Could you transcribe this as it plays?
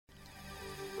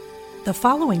The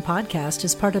following podcast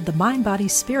is part of the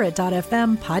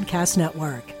MindBodySpirit.fm podcast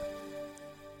network.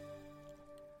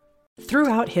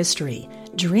 Throughout history,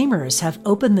 dreamers have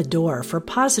opened the door for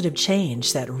positive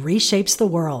change that reshapes the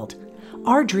world.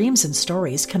 Our dreams and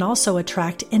stories can also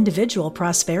attract individual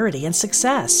prosperity and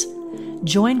success.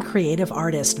 Join creative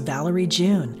artist Valerie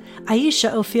June,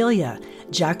 Aisha Ophelia,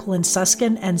 Jacqueline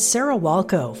Suskin, and Sarah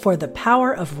Walco for The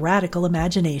Power of Radical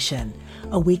Imagination,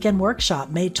 a weekend workshop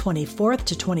May 24th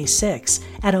to 26th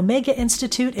at Omega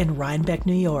Institute in Rhinebeck,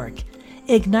 New York.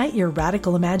 Ignite your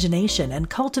radical imagination and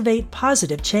cultivate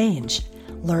positive change.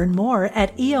 Learn more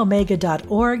at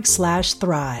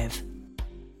eomega.org/thrive.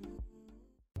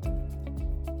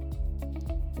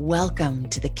 Welcome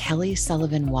to the Kelly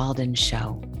Sullivan Walden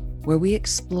Show, where we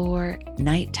explore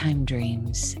nighttime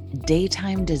dreams,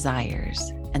 daytime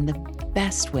desires, and the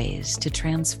best ways to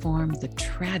transform the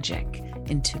tragic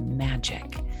into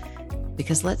magic.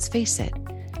 Because let's face it,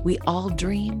 we all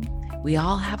dream, we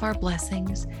all have our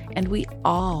blessings, and we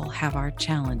all have our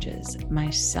challenges,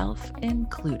 myself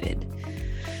included.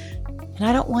 And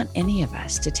I don't want any of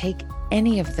us to take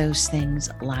any of those things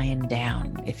lying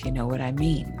down, if you know what I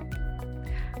mean.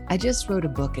 I just wrote a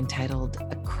book entitled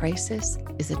A Crisis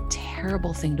is a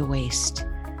Terrible Thing to Waste.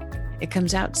 It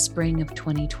comes out spring of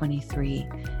 2023.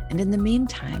 And in the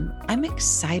meantime, I'm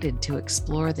excited to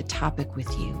explore the topic with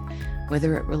you,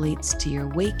 whether it relates to your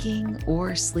waking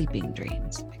or sleeping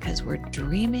dreams, because we're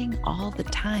dreaming all the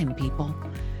time, people.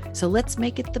 So let's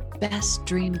make it the best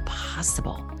dream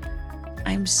possible.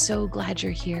 I'm so glad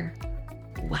you're here.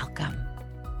 Welcome.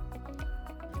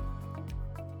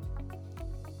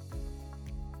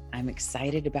 I'm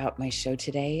excited about my show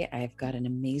today. I've got an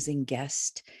amazing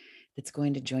guest that's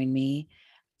going to join me.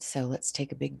 So let's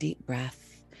take a big deep breath.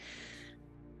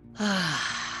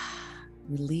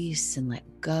 Release and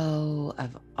let go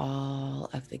of all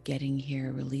of the getting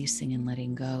here, releasing and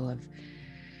letting go of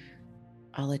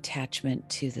all attachment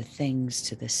to the things,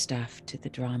 to the stuff, to the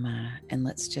drama. And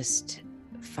let's just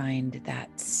find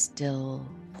that still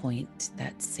point,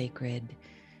 that sacred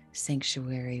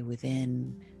sanctuary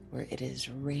within, where it is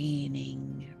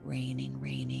raining,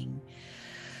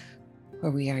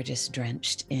 where we are just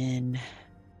drenched in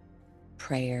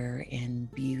prayer, in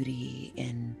beauty,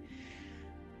 in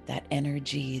that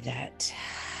energy that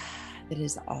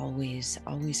is always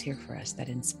here for us, that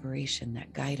inspiration,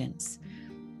 that guidance.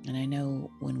 And I know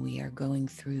when we are going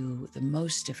through the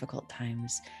most difficult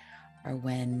times are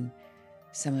when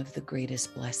some of the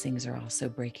greatest blessings are also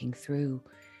breaking through.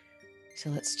 So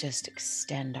let's just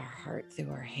extend our heart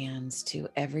through our hands to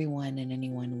everyone and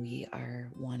anyone we are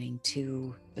wanting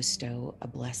to bestow a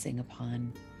blessing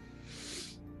upon.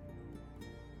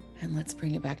 And let's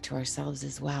bring it back to ourselves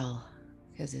as well,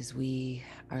 because as we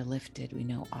are lifted, we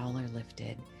know all are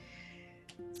lifted.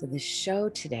 So the show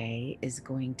today is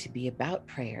going to be about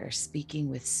prayer, speaking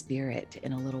with spirit.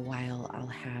 In a little while, I'll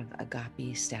have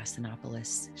Agape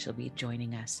Stassinopoulos. She'll be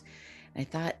joining us. And I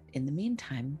thought in the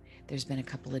meantime, there's been a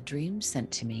couple of dreams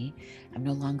sent to me. I'm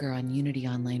no longer on Unity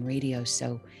Online Radio.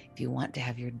 So if you want to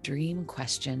have your dream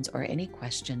questions or any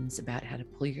questions about how to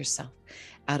pull yourself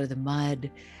out of the mud,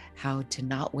 how to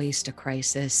not waste a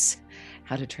crisis,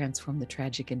 how to transform the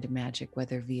tragic into magic,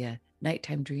 whether via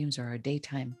nighttime dreams or our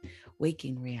daytime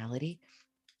waking reality,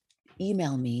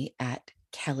 email me at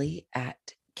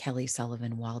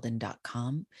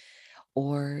kelly@kellysullivanwalden.com,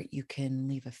 or you can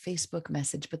leave a Facebook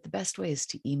message, but the best way is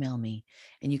to email me.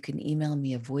 And you can email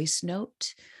me a voice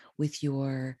note with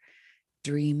your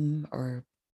dream or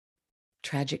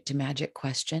tragic to magic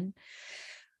question,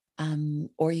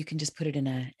 or you can just put it in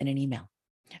an email.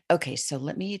 Okay, so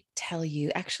let me tell you,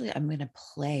 actually, I'm going to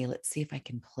play. Let's see if I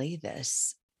can play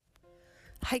this.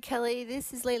 Hi, Kelly.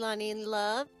 This is Leilani in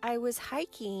Love. I was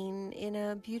hiking in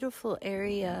a beautiful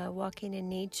area, walking in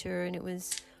nature, and it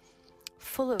was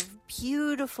full of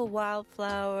beautiful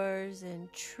wildflowers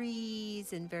and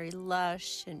trees and very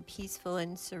lush and peaceful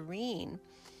and serene.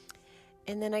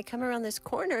 And then I come around this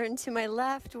corner, and to my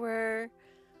left were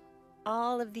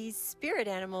all of these spirit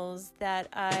animals that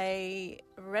I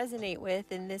resonate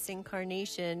with in this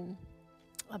incarnation.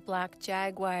 A black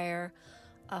jaguar,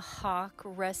 a hawk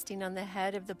resting on the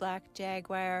head of the black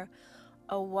jaguar,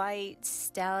 a white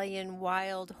stallion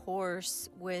wild horse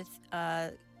with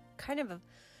kind of a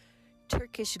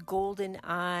Turkish golden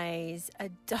eyes, a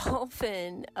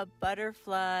dolphin, a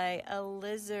butterfly, a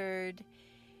lizard,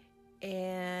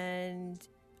 and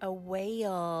a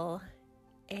whale.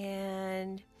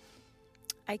 And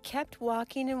I kept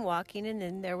walking, and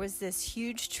then there was this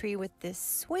huge tree with this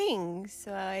swing.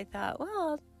 So I thought, well,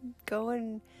 I'll go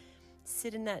and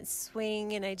sit in that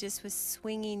swing, and I just was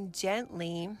swinging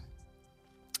gently.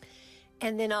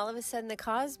 And then all of a sudden the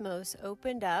cosmos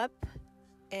opened up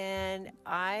and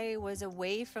I was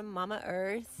away from Mama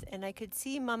Earth and I could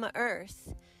see Mama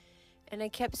Earth. And I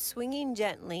kept swinging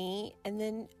gently, and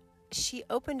then she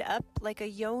opened up like a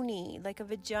yoni, like a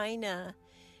vagina,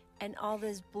 and all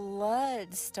this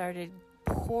blood started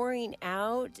pouring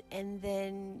out, and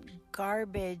then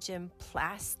garbage and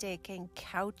plastic and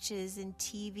couches and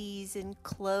TVs and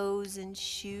clothes and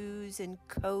shoes and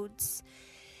coats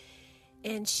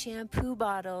and shampoo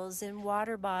bottles and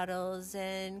water bottles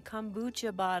and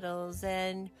kombucha bottles,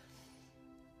 and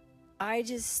I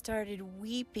just started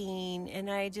weeping, and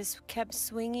I just kept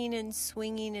swinging and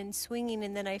swinging and swinging,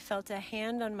 and then I felt a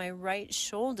hand on my right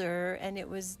shoulder, and it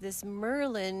was this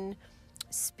Merlin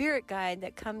spirit guide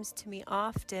that comes to me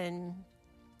often,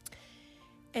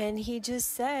 and he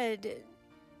just said,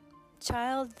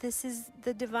 "Child, this is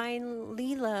the divine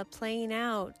Leela playing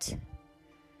out,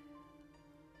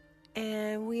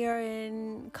 and we are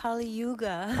in Kali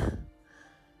Yuga,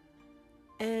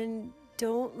 and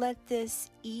don't let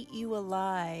this eat you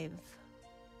alive."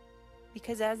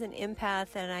 Because as an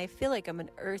empath, and I feel like I'm an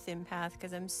earth empath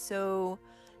because I'm so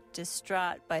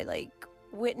distraught by like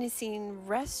witnessing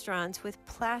restaurants with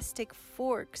plastic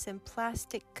forks and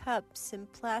plastic cups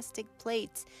and plastic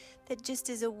plates that just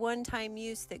is a one-time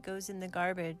use that goes in the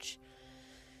garbage.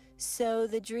 So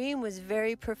the dream was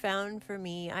very profound for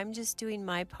me. I'm just doing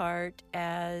my part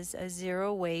as a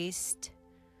zero waste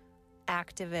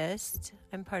activist.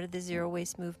 I'm part of the zero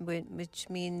waste movement, which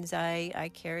means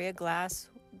I carry a glass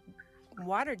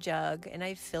water jug and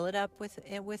I fill it up with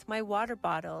my water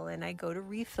bottle, and I go to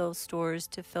refill stores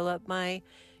to fill up my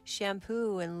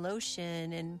shampoo and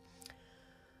lotion and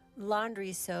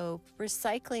laundry soap.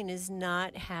 Recycling is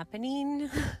not happening,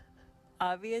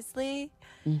 obviously.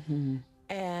 Mm-hmm.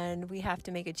 And we have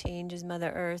to make a change as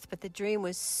Mother Earth. But the dream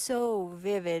was so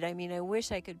vivid. I mean, I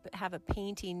wish I could have a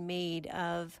painting made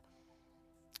of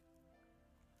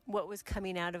what was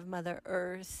coming out of Mother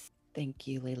Earth. Thank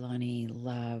you, Leilani.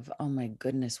 Love. Oh my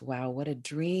goodness. Wow. What a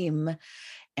dream.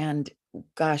 And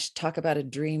gosh, talk about a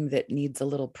dream that needs a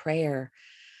little prayer.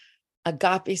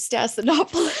 Agape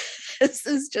Stassinopoulos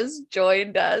has just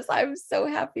joined us. I'm so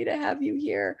happy to have you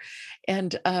here.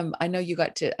 And I know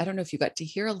I don't know if you got to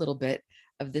hear a little bit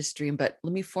of this dream, but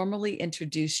let me formally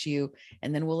introduce you,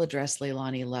 and then we'll address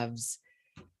Leilani Love's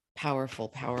powerful,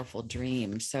 powerful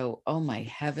dream. So, oh my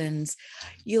heavens,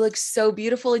 you look so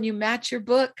beautiful and you match your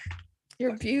book.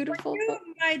 You're beautiful. For you,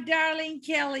 my darling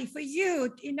Kelly, for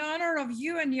you, in honor of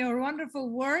you and your wonderful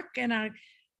work and our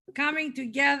coming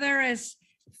together as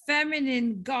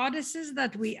feminine goddesses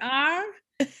that we are,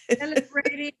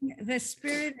 celebrating the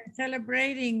spirit and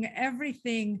celebrating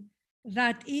everything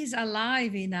that is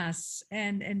alive in us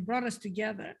and brought us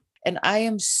together. And I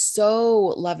am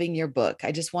so loving your book.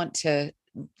 I just want to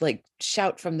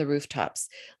shout from the rooftops.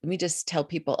 Let me just tell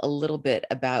people a little bit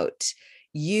about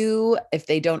you, if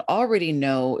they don't already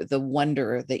know the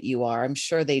wonder that you are. I'm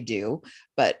sure they do,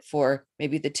 but for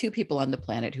maybe the two people on the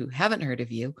planet who haven't heard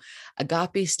of you,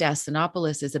 Agape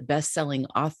Stassinopoulos is a best-selling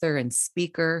author and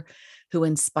speaker who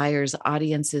inspires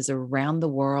audiences around the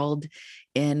world.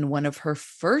 In one of her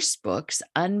first books,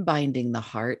 Unbinding the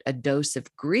Heart, A Dose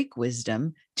of Greek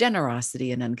Wisdom,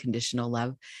 Generosity and Unconditional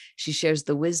Love, she shares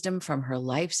the wisdom from her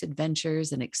life's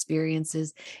adventures and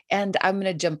experiences. And I'm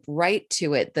going to jump right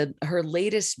to it. Her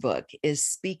latest book is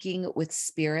Speaking with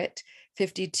Spirit,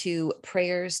 52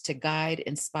 Prayers to Guide,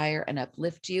 Inspire, and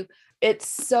Uplift You. It's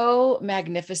so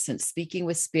magnificent, Speaking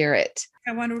with Spirit.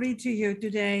 I want to read to you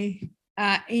today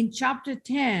in chapter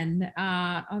 10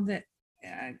 on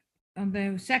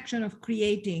the section of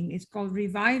creating. It's called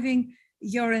Reviving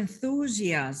Your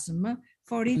Enthusiasm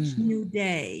for Each New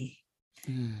Day.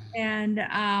 And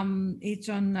it's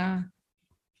on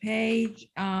page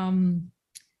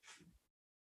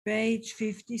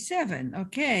 57.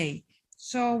 Okay.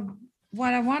 So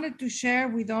what I wanted to share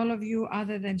with all of you,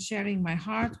 other than sharing my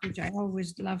heart, which I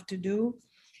always love to do,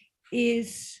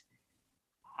 is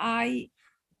I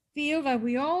feel that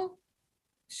we all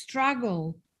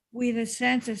struggle with a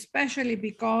sense, especially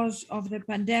because of the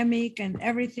pandemic and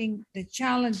everything, the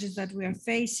challenges that we are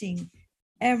facing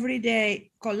every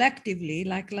day collectively,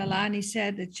 like Leilani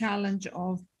said, the challenge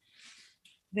of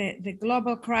the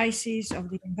global crisis of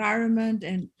the environment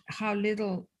and how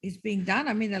little is being done.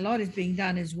 I mean, a lot is being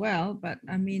done as well, but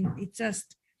I mean, it's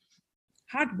just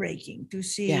heartbreaking to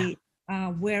see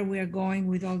where we're going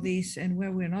with all this and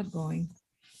where we're not going.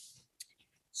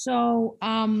 So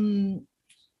I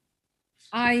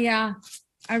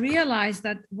realized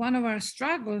that one of our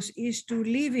struggles is to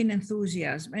live in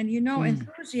enthusiasm. And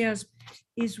enthusiasm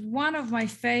is one of my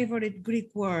favorite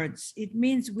Greek words. It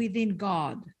means within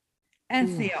God. and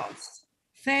Ooh. theos.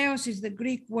 Theos is the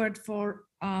Greek word for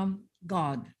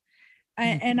God.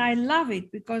 And I love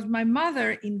it because my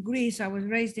mother in Greece, I was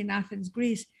raised in Athens,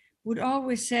 Greece, would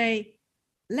always say,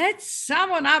 let's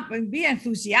summon up and be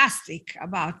enthusiastic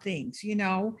about things, you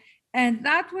know. And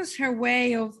that was her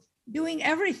way of doing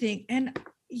everything. And,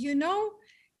 you know,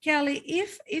 Kelly,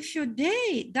 if your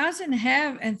day doesn't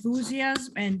have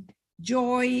enthusiasm and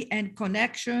joy and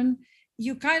connection,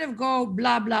 you kind of go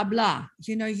blah, blah, blah.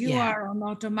 You know, you Yeah. are on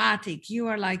automatic. You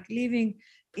are like living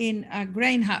in a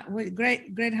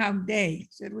Groundhog Day.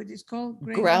 Is that what it's called?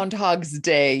 Groundhog's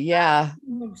Day. Yeah.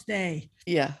 Groundhog's Day.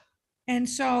 Yeah. And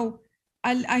so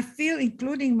I feel,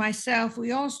 including myself,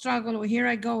 we all struggle. Well, here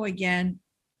I go again.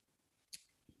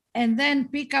 And then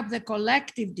pick up the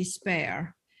collective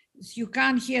despair. You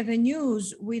can't hear the news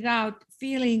without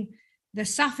feeling the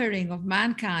suffering of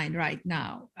mankind right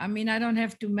now. I mean, I don't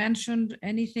have to mention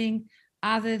anything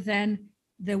other than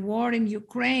the war in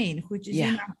Ukraine, which is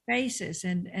in our faces.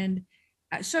 And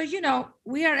so, you know,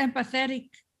 we are empathetic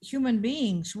human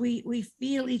beings. We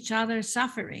feel each other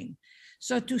suffering.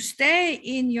 So to stay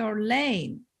in your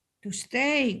lane, to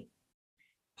stay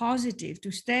positive,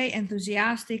 to stay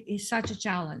enthusiastic is such a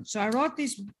challenge. So I wrote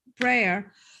this prayer.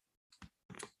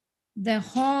 The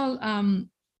whole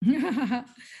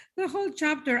the whole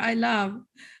chapter I love.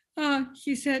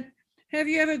 He said, "Have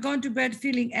you ever gone to bed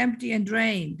feeling empty and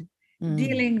drained,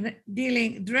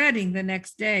 dreading the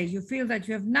next day? You feel that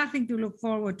you have nothing to look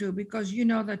forward to because you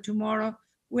know that tomorrow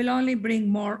will only bring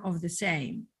more of the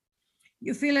same.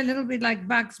 You feel a little bit like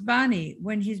Bugs Bunny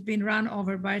when he's been run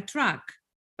over by a truck.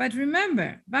 But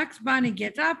remember, Bugs Bunny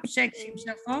gets up, shakes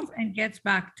himself off, and gets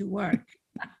back to work."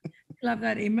 Love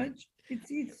that image.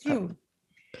 It's true.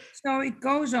 So it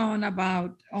goes on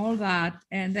about all that.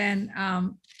 And then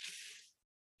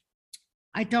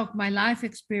I talk my life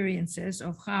experiences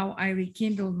of how I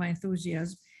rekindled my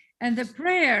enthusiasm. And the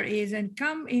prayer is, and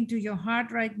come into your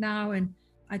heart right now and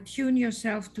attune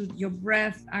yourself to your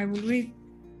breath. I will read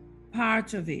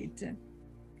parts of it.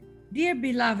 Dear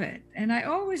beloved, and I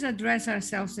always address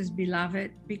ourselves as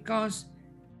beloved because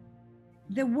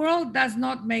the world does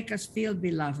not make us feel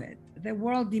beloved. The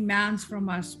world demands from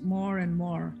us more and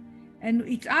more. And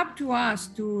it's up to us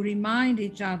to remind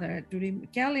each other,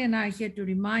 Kelly and I are here to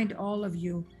remind all of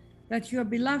you that you're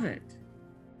beloved.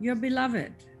 You're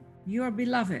beloved. You're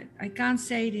beloved. I can't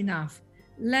say it enough.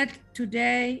 Let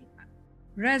today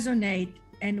resonate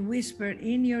and whisper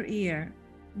in your ear,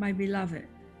 my beloved,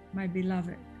 my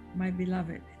beloved, my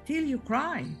beloved, till you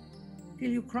cry,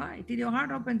 till your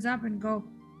heart opens up and go,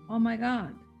 oh my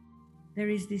God, there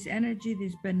is this energy,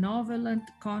 this benevolent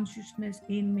consciousness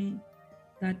in me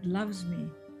that loves me.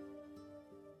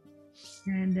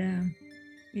 And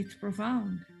it's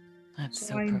profound. That's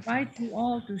So I invite you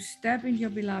all to step in your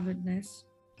belovedness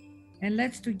and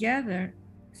let's together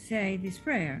say this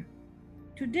prayer.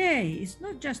 Today is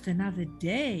not just another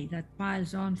day that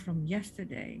piles on from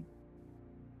yesterday.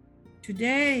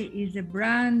 Today is a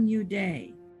brand new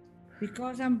day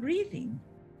because I'm breathing,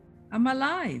 I'm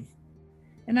alive,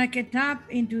 and I can tap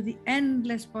into the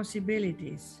endless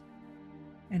possibilities.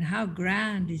 And how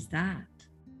grand is that?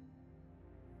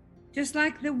 Just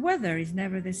like the weather is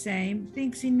never the same,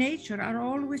 things in nature are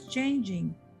always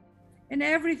changing, and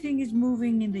everything is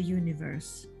moving in the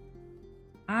universe.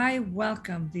 I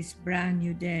welcome this brand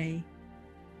new day,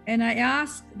 and I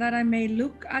ask that I may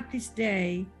look at this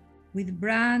day with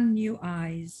brand new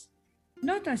eyes,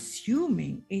 not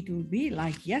assuming it will be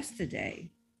like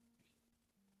yesterday.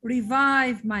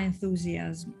 Revive my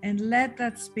enthusiasm and let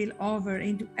that spill over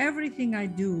into everything I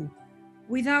do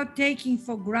without taking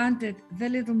for granted the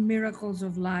little miracles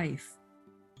of life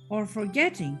or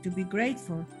forgetting to be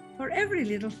grateful for every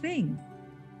little thing,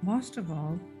 most of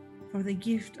all, for the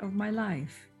gift of my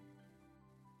life.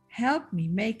 Help me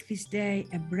make this day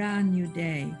a brand new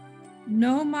day,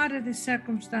 no matter the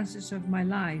circumstances of my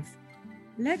life.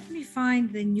 Let me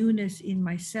find the newness in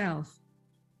myself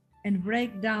and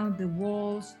break down the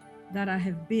walls that I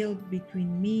have built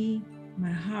between me, my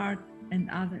heart, and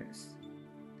others.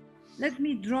 Let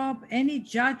me drop any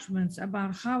judgments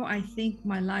about how I think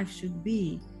my life should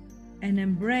be and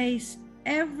embrace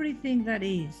everything that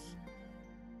is.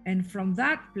 And from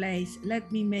that place,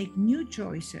 let me make new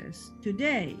choices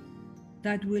today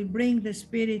that will bring the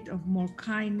spirit of more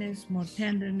kindness, more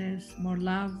tenderness, more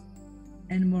love,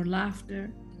 and more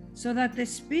laughter, so that the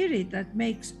spirit that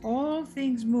makes all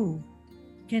things move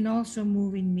can also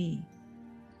move in me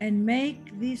and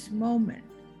make this moment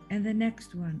and the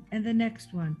next one and the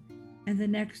next one and the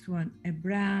next one a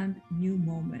brand new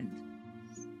moment.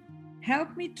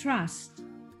 Help me trust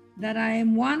that I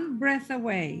am one breath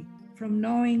away from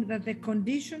knowing that the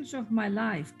conditions of my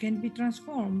life can be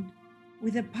transformed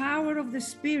with the power of the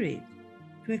Spirit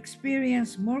to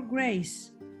experience more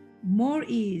grace, more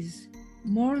ease,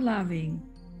 more loving,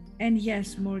 and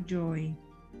yes, more joy.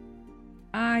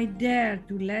 I dare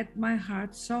to let my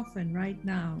heart soften right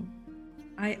now.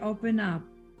 I open up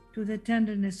to the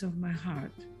tenderness of my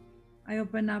heart. I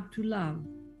open up to love.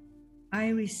 I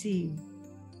receive.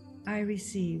 I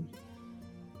receive.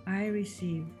 I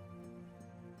receive.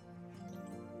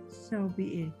 So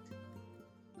be it.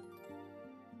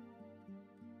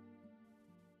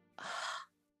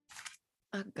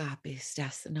 Agape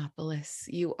Stassinopoulos,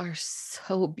 you are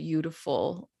so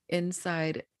beautiful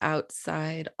inside,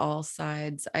 outside, all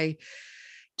sides. I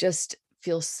just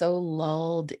feel so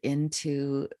lulled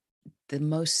into the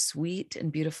most sweet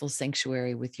and beautiful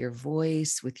sanctuary with your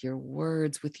voice, with your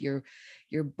words, with your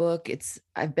book.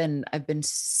 I've been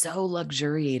so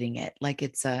luxuriating it, like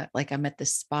it's like I'm at the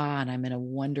spa and I'm in a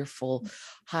wonderful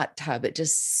hot tub. It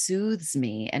just soothes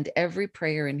me. And every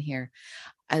prayer in here,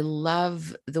 I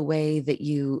love the way that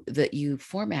you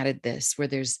formatted this, where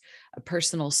there's a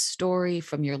personal story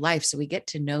from your life. So we get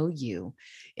to know you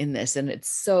in this. And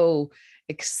it's so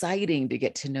exciting to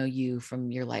get to know you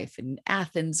from your life in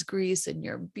Athens, Greece, and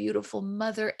your beautiful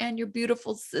mother and your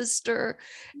beautiful sister.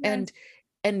 Yes.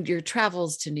 And your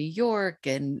travels to New York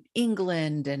and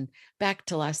England and back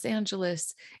to Los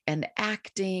Angeles and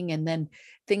acting, and then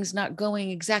things not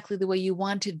going exactly the way you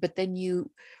wanted, but then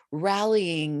you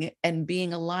rallying and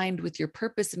being aligned with your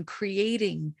purpose and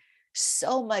creating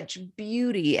so much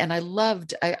beauty. And I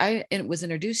loved, I was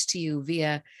introduced to you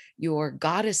via your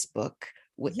goddess book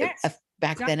Yes,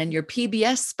 back then, and your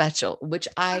PBS special, which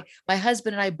my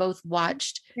husband and I both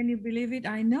watched. Can you believe it?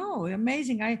 I know,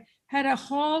 amazing. I had a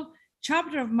whole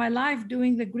chapter of my life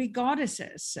doing the Greek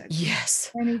goddesses. Yes.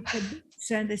 And it's the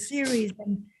books and the series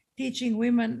and teaching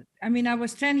women. I mean, I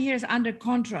was 10 years under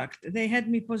contract. They had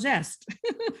me possessed.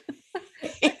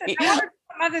 I want to do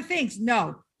some other things.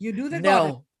 No, you do the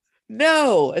goddess.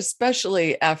 No,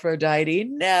 especially Aphrodite.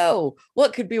 No,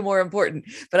 what could be more important?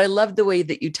 But I love the way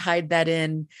that you tied that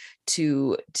in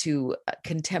to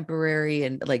contemporary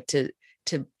and like to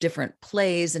different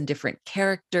plays and different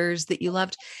characters that you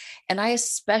loved. And I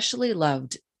especially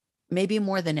loved, maybe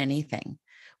more than anything,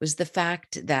 was the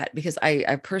fact that, because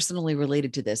I personally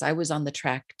related to this, I was on the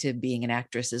track to being an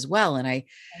actress as well. And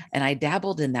I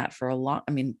dabbled in that for a long,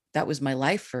 I mean, that was my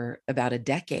life for about a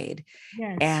decade.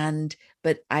 Yes.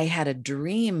 But I had a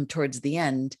dream towards the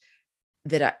end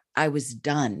that I was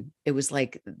done. It was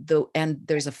like and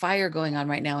there's a fire going on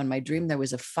right now. In my dream, there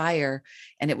was a fire,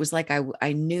 and it was like,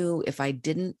 I knew if I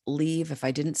didn't leave, if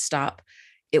I didn't stop,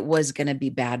 it was going to be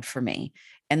bad for me.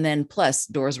 And then plus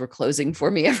doors were closing for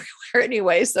me everywhere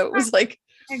anyway. So it was like,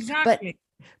 exactly.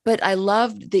 But I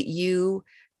loved that you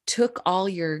took all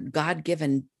your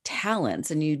God-given talents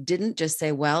and you didn't just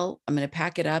say, well, I'm going to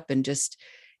pack it up and just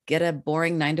get a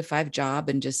boring 9-to-5 job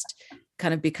and just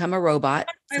kind of become a robot.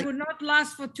 I would not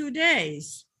last for 2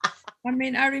 days. I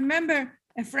mean, I remember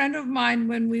a friend of mine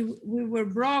when we were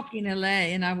broke in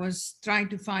LA and I was trying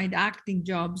to find acting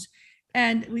jobs,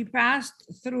 and we passed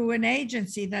through an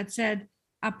agency that said,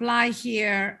 apply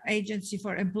here, agency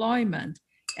for employment.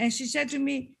 And she said to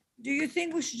me, do you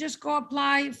think we should just go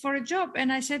apply for a job?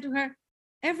 And I said to her,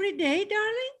 every day,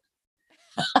 darling?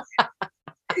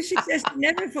 She says, she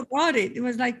never forgot it. It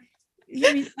was like,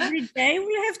 you mean every day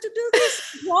we have to do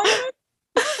this?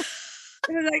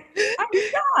 It was like, I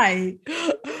would die.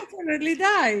 Definitely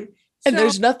die. And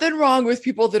there's nothing wrong with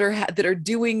people that are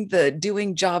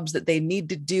doing jobs that they need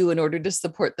to do in order to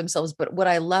support themselves. But what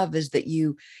I love is that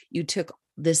you took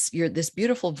this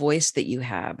beautiful voice that you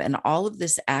have and all of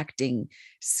this acting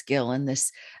skill and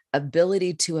this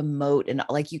ability to emote, and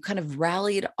like you kind of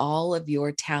rallied all of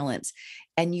your talents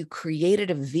and you created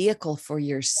a vehicle for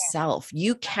yourself.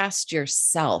 You cast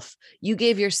yourself, you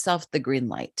gave yourself the green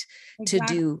light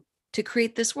to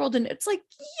create this world. And it's like,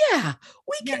 yeah,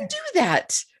 we can do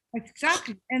that.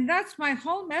 Exactly. And that's my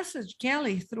whole message,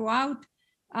 Kelly, throughout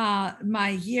my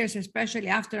years, especially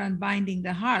after Unbinding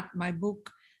the Heart, my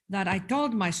book that I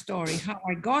told my story, how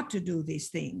I got to do these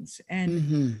things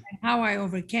and how I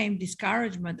overcame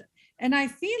discouragement. And I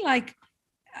feel like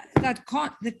that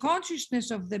the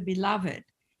consciousness of the beloved,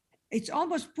 it's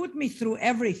almost put me through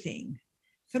everything,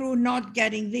 through not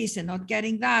getting this and not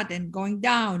getting that and going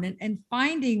down and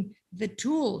finding the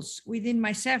tools within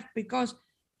myself, because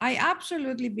I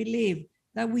absolutely believe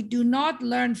that we do not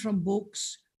learn from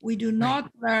books. We do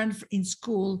not learn in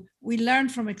school. We learn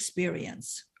from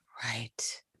experience.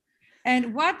 Right.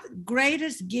 And what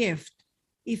greatest gift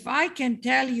if I can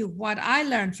tell you what I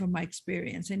learned from my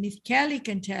experience, and if Kelly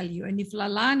can tell you, and if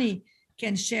Lalani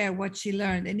can share what she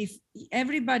learned, and if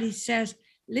everybody says,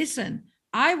 listen,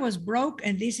 I was broke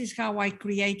and this is how I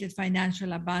created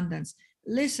financial abundance.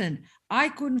 Listen, I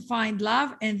couldn't find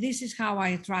love and this is how I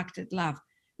attracted love.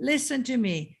 Listen to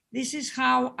me. This is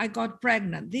how I got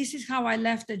pregnant. This is how I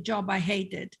left a job I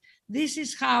hated. This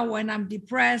is how, when I'm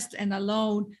depressed and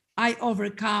alone, I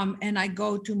overcome and I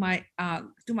go to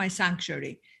my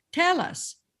sanctuary. Tell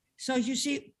us. So you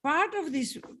see, part of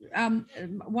this,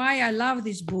 why I love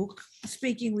this book,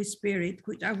 Speaking with Spirit,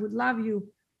 which I would love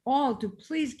you all to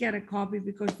please get a copy,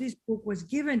 because this book was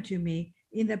given to me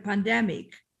in the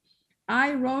pandemic.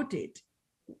 I wrote it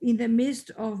in the midst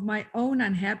of my own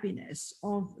unhappiness,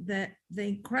 of the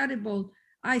incredible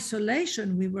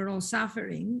isolation we were all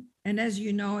suffering. And as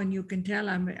you know, and you can tell,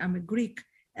 I'm a Greek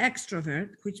extrovert,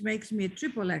 which makes me a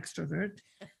triple extrovert.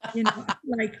 You know,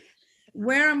 like,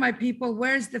 where are my people?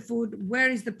 Where's the food? Where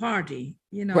is the party?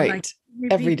 You know, right.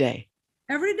 Like every day.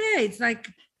 Every day. It's like,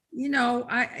 you know,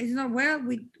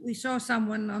 we saw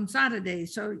someone on Saturday.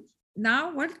 So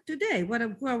now what today?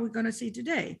 Who are we going to see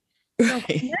today? So Right.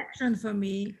 connection for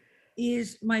me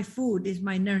is my food, is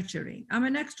my nurturing. I'm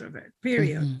an extrovert,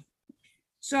 period. Mm-hmm.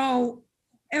 So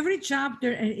every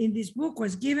chapter in this book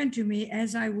was given to me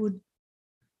as I would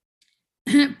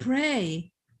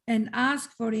pray and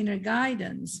ask for inner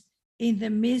guidance in the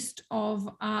midst of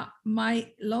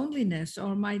my loneliness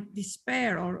or my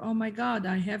despair, or, oh my God,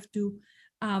 I have to,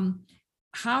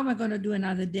 how am I going to do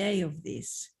another day of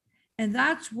this? And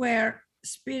that's where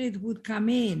Spirit would come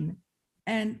in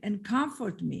and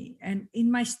comfort me. And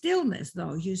in my stillness,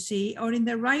 though, you see, or in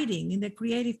the writing, in the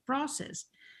creative process.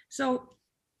 So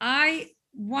I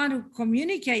want to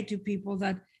communicate to people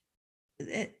that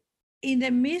in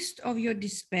the midst of your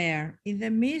despair, in the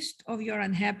midst of your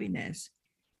unhappiness,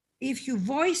 if you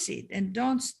voice it and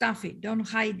don't stuff it, don't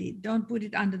hide it, don't put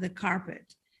it under the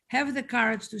carpet, have the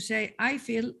courage to say, I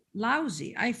feel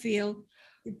lousy, I feel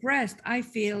depressed, I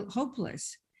feel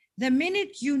hopeless. The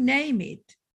minute you name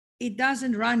it, it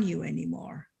doesn't run you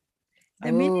anymore.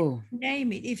 The minute you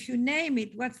name it, if you name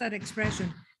it, what's that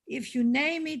expression? If you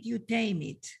name it, you tame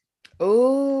it.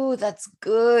 Oh, that's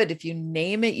good. If you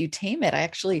name it, you tame it. I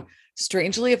actually,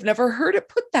 strangely, have never heard it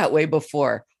put that way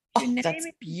before. Oh, that's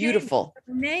beautiful.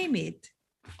 Name it.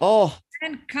 Oh.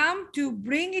 And come to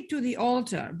bring it to the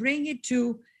altar, bring it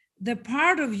to the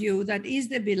part of you that is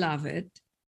the beloved.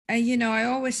 And, you know, I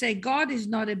always say God is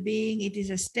not a being, it is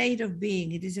a state of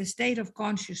being. It is a state of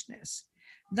consciousness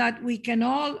that we can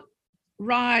all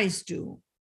rise to.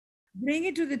 Bring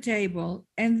it to the table,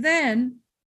 and then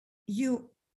you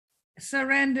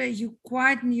surrender, you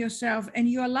quieten yourself, and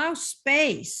you allow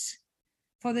space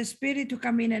for the Spirit to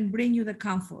come in and bring you the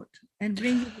comfort and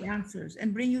bring you the answers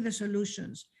and bring you the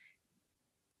solutions.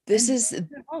 This is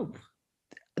hope.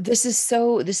 This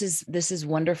is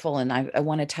wonderful. And I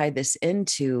want to tie this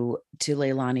into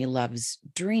Leilani Love's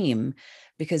dream,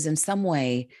 because in some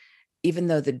way, even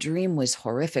though the dream was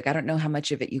horrific, I don't know how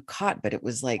much of it you caught, but it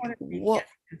was like, what?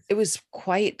 It was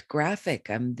quite graphic.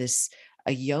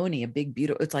 A yoni, a big,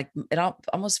 beautiful, it's like, it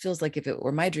almost feels like if it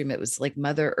were my dream, it was like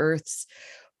Mother Earth's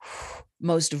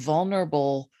most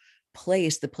vulnerable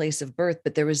place, the place of birth.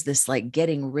 But there was this like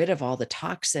getting rid of all the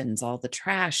toxins, all the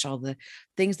trash, all the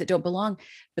things that don't belong.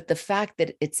 But the fact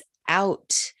that it's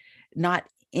out, not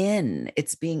in,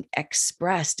 it's being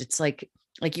expressed. It's like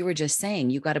you were just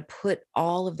saying, you got to put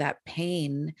all of that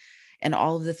pain and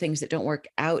all of the things that don't work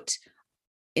out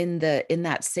in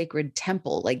that sacred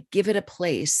temple, like give it a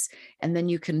place, and then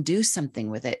you can do something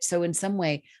with it. So in some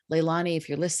way, Leilani, if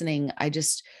you're listening,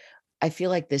 I feel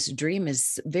like this dream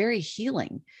is very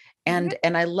healing. And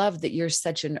I love that you're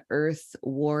such an earth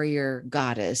warrior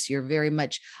goddess. You're very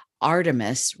much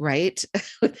Artemis, right?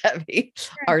 Would that be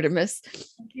Artemis?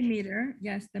 Demeter,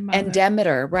 yes, the mother. And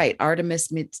Demeter, right?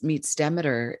 Artemis meets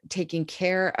Demeter, taking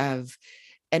care of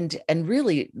and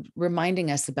really reminding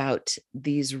us about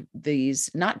these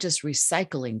not just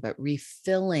recycling, but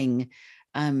refilling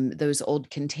those old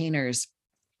containers,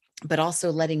 but also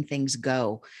letting things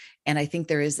go. And I think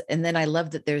and then I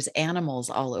love that there's animals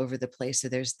all over the place. So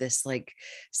there's this like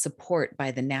support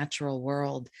by the natural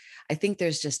world. I think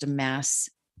there's just a mass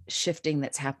shifting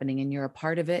that's happening, and you're a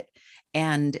part of it.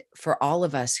 And for all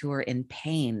of us who are in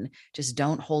pain, just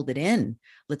don't hold it in.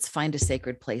 Let's find a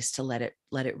sacred place to let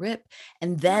it rip,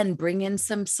 and then bring in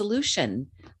some solution.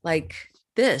 Like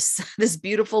this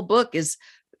beautiful book is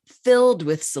filled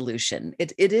with solution.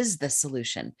 It is the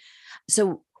solution.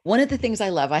 So one of the things I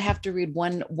love, I have to read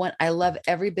one, I love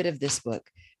every bit of this book,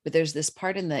 but there's this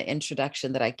part in the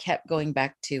introduction that I kept going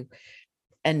back to.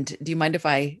 And do you mind if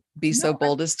I be so No,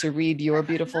 bold as to read your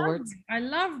beautiful words? I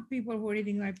love people who are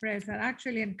reading my prayers. I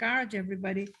actually encourage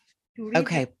everybody to read them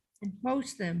Okay. and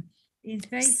post them in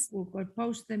Facebook or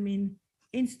post them in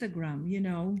Instagram, you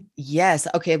know. Yes.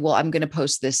 Okay. Well, I'm going to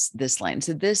post this line.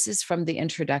 So this is from the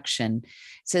introduction. It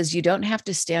says, you don't have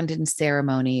to stand in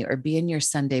ceremony or be in your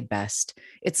Sunday best.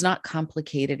 It's not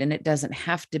complicated and it doesn't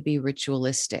have to be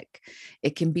ritualistic.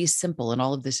 It can be simple. And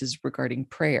all of this is regarding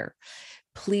prayer.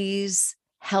 Please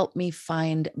help me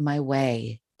find my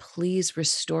way. Please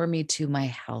restore me to my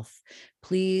health.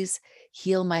 Please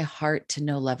heal my heart to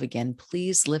know love again.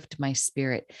 Please lift my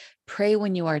spirit. Pray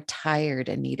when you are tired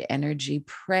and need energy.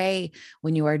 Pray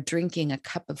when you are drinking a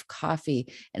cup of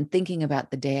coffee and thinking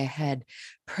about the day ahead.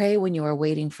 Pray when you are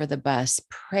waiting for the bus.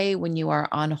 Pray when you are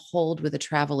on hold with a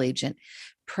travel agent.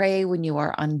 Pray when you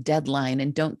are on deadline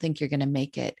and don't think you're going to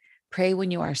make it. Pray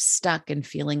when you are stuck and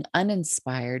feeling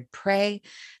uninspired. Pray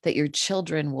that your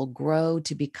children will grow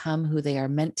to become who they are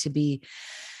meant to be.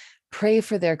 Pray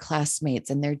for their classmates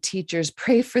and their teachers.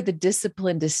 Pray for the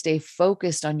discipline to stay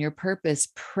focused on your purpose.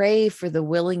 Pray for the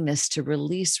willingness to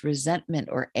release resentment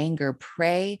or anger.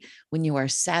 Pray when you are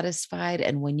satisfied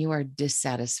and when you are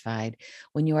dissatisfied,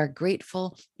 when you are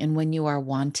grateful and when you are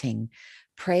wanting.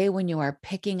 Pray when you are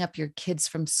picking up your kids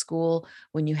from school,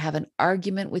 when you have an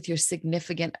argument with your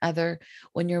significant other,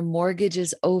 when your mortgage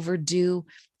is overdue,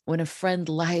 when a friend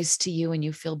lies to you and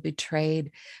you feel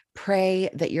betrayed. Pray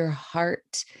that your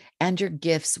heart and your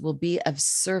gifts will be of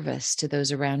service to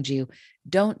those around you.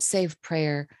 Don't save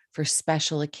prayer for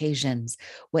special occasions.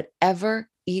 Whatever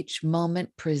each moment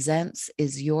presents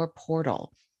is your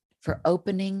portal for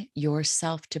opening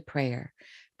yourself to prayer.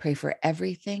 Pray for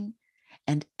everything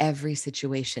and every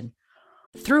situation.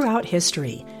 Throughout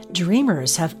history,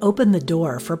 dreamers have opened the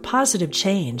door for positive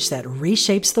change that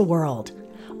reshapes the world.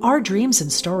 Our dreams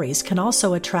and stories can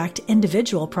also attract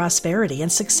individual prosperity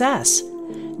and success.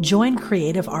 Join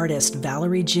creative artist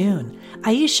Valerie June,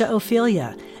 Aisha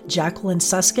Ophelia, Jacqueline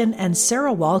Suskin, and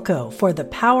Sarah Walco for The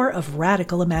Power of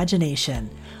Radical Imagination,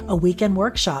 a weekend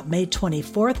workshop May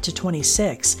 24th to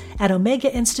 26th at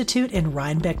Omega Institute in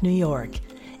Rhinebeck, New York.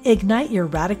 Ignite your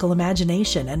radical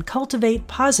imagination and cultivate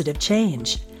positive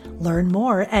change. Learn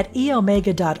more at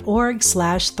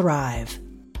eomega.org/thrive.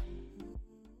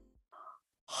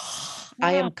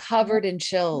 I am covered in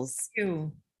chills. Thank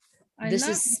you. This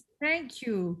is Thank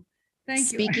you. Thank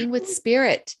you. Speaking with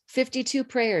Spirit, 52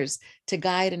 prayers to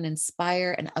guide and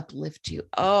inspire and uplift you.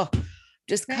 Oh,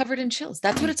 just covered in chills.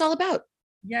 That's what it's all about.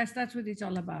 Yes, that's what it's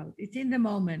all about. It's in the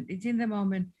moment. It's in the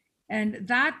moment. And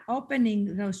that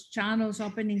opening those channels,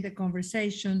 opening the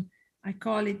conversation, I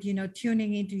call it,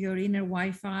 tuning into your inner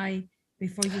Wi-Fi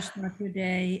before you start your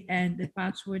day. And the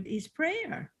password is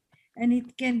prayer.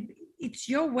 And it's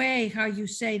your way, how you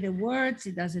say the words.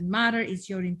 It doesn't matter. It's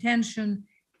your intention.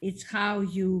 It's how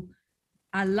you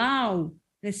allow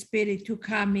the spirit to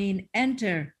come in,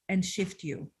 enter, and shift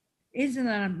you. Isn't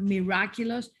that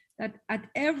miraculous that at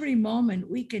every moment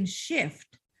we can shift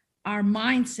our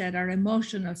mindset, our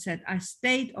emotional set, our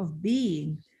state of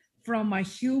being from a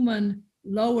human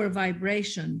lower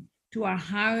vibration to a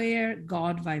higher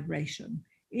God vibration.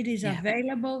 It is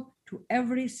available to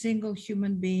every single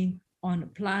human being on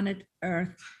planet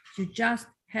Earth. You just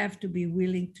have to be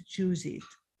willing to choose it.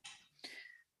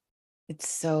 It's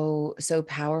so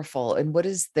powerful. And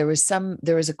there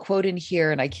was a quote in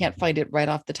here, and I can't find it right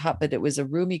off the top, but it was a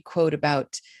Rumi quote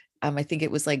about, I think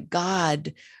it was like,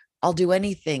 God, I'll do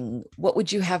anything. What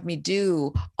would you have me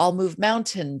do? I'll move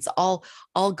mountains. I'll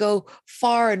go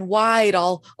far and wide.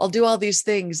 I'll do all these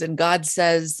things. And God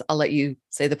says, I'll let you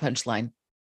say the punchline.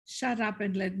 Shut up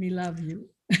and let me love you.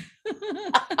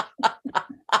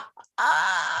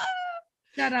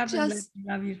 Shut up and let me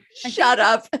love you. Shut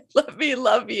up and let me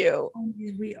love you.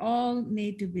 We all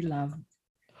need to be loved.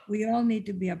 We all need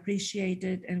to be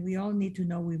appreciated, and we all need to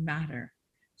know we matter.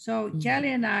 So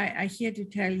Kelly and I are here to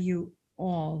tell you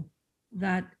all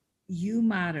that you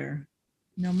matter,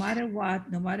 no matter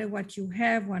what you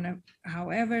have,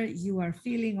 however you are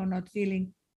feeling or not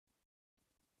feeling.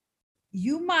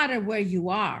 You matter where you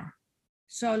are.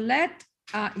 So let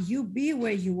you be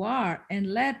where you are,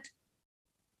 and let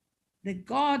the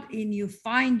God in you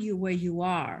find you where you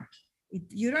are.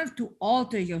 You don't have to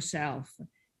alter yourself.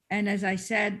 And as I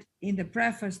said in the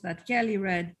preface that Kelly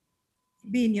read,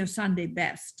 be in your Sunday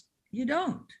best. You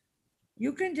don't.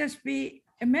 You can just be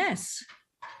a mess.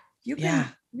 You can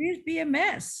just be a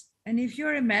mess. And if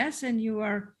you're a mess and you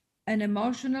are an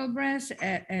emotional mess,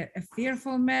 a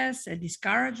fearful mess, a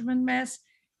discouragement mess,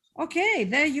 okay,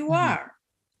 there you are.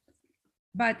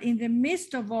 But in the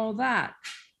midst of all that,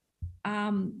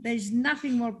 there's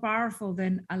nothing more powerful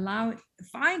than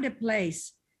find a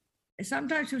place.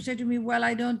 Sometimes you say to me, well,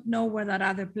 I don't know where that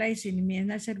other place in me.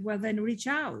 And I said, well, then reach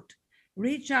out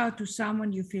to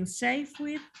someone you feel safe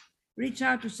with, reach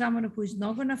out to someone who is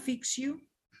not going to fix you,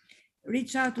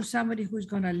 reach out to somebody who's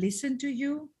going to listen to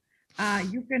you.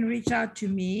 You can reach out to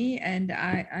me, and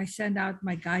I send out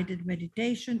my guided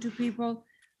meditation to people,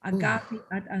 Agape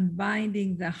at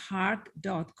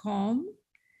unbindingtheheart.com.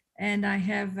 And I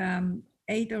have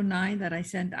 8 or 9 that I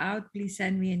sent out. Please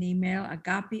send me an email,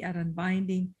 agape at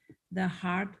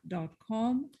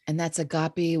unbindingtheheart.com. And that's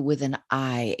Agape with an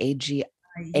I,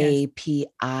 AGAPI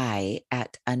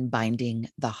at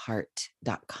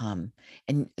unbindingtheheart.com.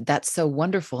 And that's so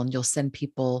wonderful. And you'll send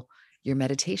people your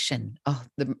meditation,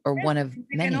 one of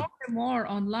many. You can order more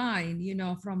online,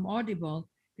 from Audible,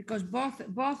 because this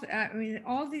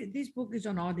book is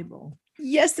on Audible.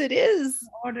 Yes, it is.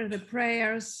 Order the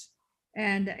prayers,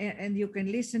 and you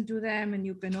can listen to them, and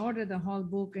you can order the whole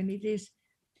book, and it is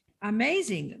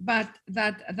amazing. But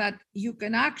that you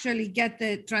can actually get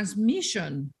the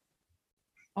transmission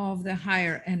of the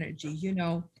higher energy,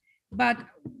 But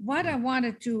what I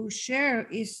wanted to share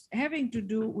is having to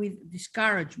do with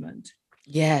discouragement.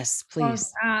 Yes,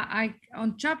 please.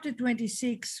 On chapter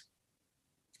 26,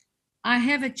 I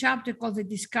have a chapter called the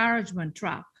discouragement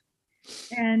trap.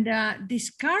 And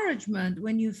discouragement,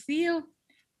 when you feel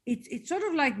it sort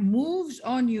of like moves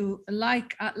on you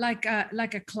like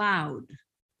a cloud,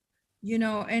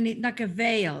 and it like a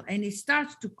veil, and it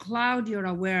starts to cloud your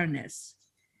awareness.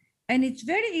 And it's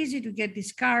very easy to get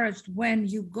discouraged when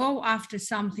you go after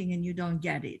something and you don't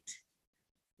get it.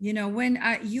 When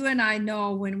you and I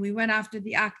know when we went after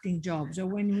the acting jobs, or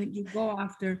when you go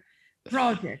after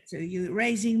projects, or you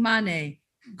raising money,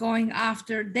 going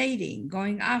after dating,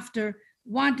 going after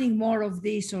wanting more of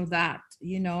this or that,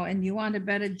 and you want a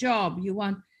better job,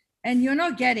 and you're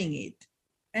not getting it.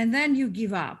 And then you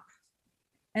give up,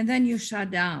 and then you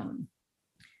shut down.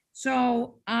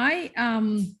 So I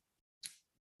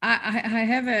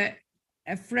have a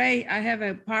phrase, I have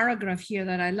a paragraph here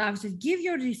that I love. It says, give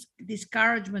your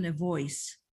discouragement a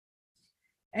voice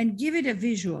and give it a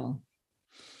visual.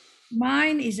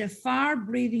 Mine is a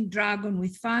fire-breathing dragon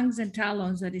with fangs and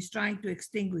talons that is trying to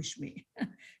extinguish me.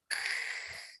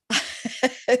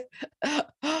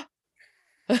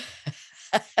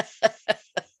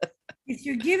 If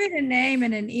you give it a name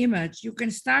and an image, you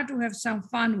can start to have some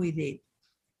fun with it.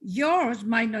 Yours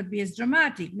might not be as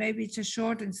dramatic. Maybe it's a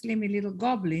short and slimy little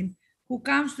goblin who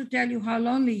comes to tell you how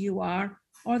lonely you are,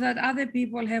 or that other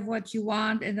people have what you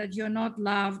want and that you're not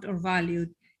loved or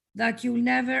valued, that you'll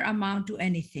never amount to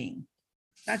anything.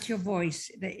 That's your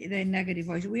voice, the negative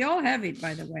voice. We all have it,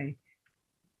 by the way.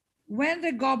 When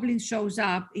the goblin shows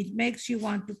up, it makes you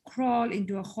want to crawl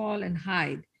into a hole and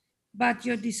hide. But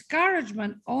your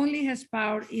discouragement only has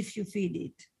power if you feed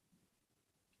it.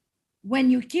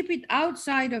 When you keep it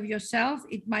outside of yourself,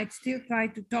 it might still try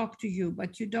to talk to you,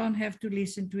 but you don't have to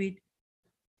listen to it,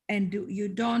 and you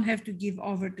don't have to give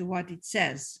over to what it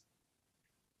says.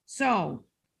 So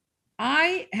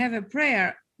I have a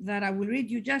prayer that I will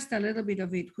read you just a little bit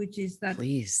of it, which is that,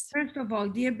 please. First of all,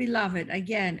 dear beloved,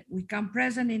 again, we come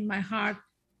present in my heart.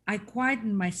 I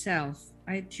quieten myself.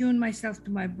 I attune myself to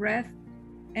my breath,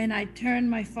 and I turn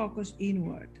my focus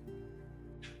inward.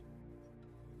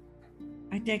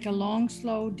 I take a long,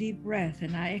 slow, deep breath,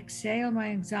 and I exhale my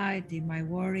anxiety, my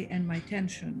worry, and my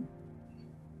tension.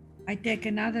 I take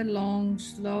another long,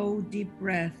 slow, deep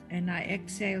breath, and I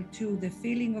exhale too the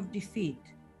feeling of defeat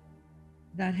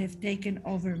that have taken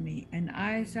over me. And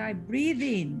as I breathe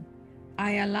in,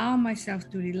 I allow myself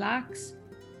to relax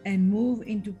and move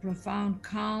into profound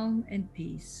calm and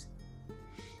peace.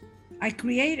 I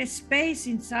create a space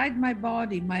inside my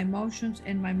body, my emotions,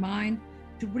 and my mind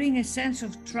to bring a sense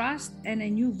of trust and a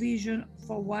new vision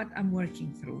for what I'm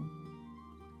working through.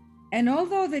 And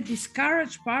although the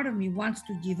discouraged part of me wants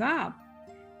to give up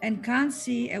and can't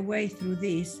see a way through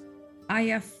this, I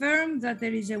affirm that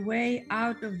there is a way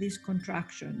out of this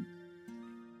contraction.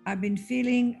 I've been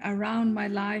feeling around my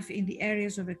life in the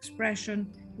areas of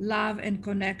expression, love, and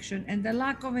connection, and the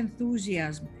lack of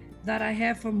enthusiasm that I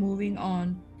have for moving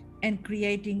on and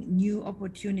creating new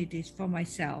opportunities for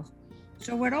myself.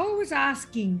 So we're always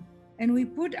asking, and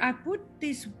I put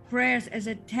these prayers as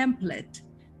a template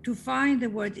to find the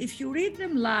words. If you read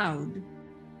them loud,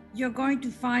 you're going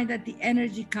to find that the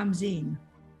energy comes in.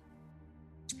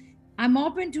 I'm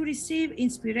open to receive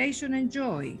inspiration and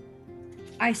joy.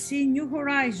 I see new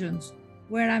horizons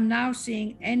where I'm now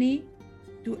seeing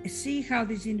to see how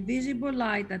this invisible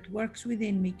light that works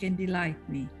within me can delight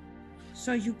me.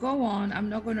 So you go on, I'm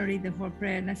not going to read the whole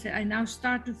prayer. And I said, I now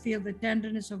start to feel the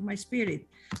tenderness of my spirit.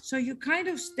 So you kind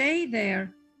of stay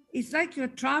there. It's like you're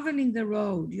traveling the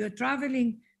road. You're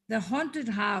traveling the haunted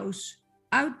house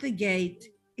out the gate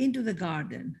into the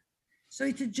garden. So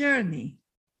it's a journey.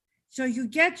 So you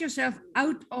get yourself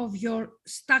out of your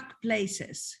stuck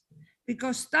places,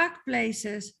 because stuck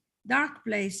places, dark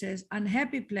places,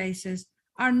 unhappy places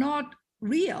are not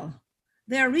real.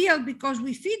 They're real because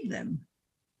we feed them.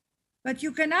 But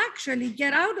you can actually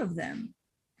get out of them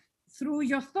through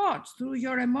your thoughts, through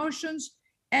your emotions,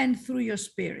 and through your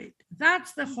spirit.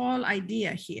 That's the whole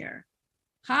idea here.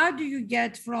 How do you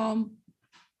get from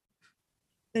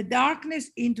the darkness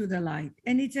into the light?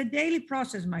 And it's a daily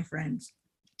process, my friends.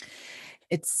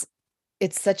 It's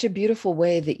such a beautiful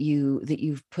way that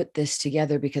you've put this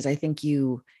together, because I think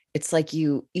it's like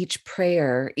each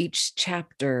prayer, each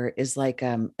chapter is like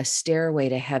a stairway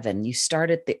to heaven. You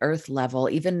start at the earth level,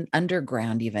 even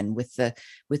underground, even with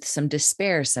some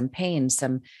despair, some pain,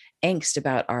 some angst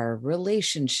about our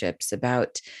relationships,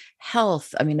 about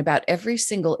health. I mean, about every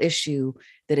single issue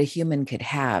that a human could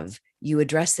have. You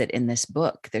address it in this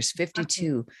book. There's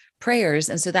 52 prayers.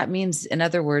 And so that means, in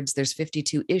other words, there's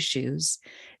 52 issues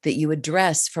that you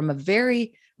address from a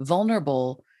very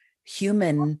vulnerable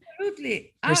human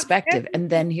perspective.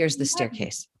 And then here's the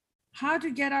staircase. How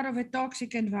to get out of a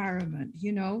toxic environment,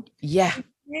 Yeah.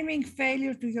 Naming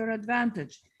failure to your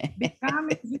advantage,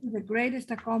 becoming the greatest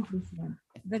accomplishment,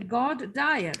 the God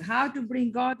diet, how to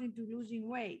bring God into losing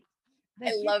weight.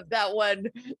 I love that one.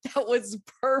 That was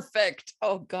perfect.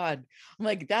 Oh God. I'm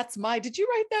like, did you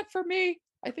write that for me?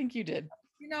 I think you did.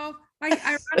 I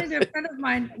ran into a friend of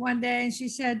mine one day and she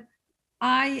said,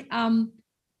 I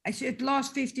had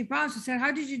lost 50 pounds. I said,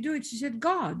 how did you do it? She said,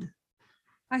 God.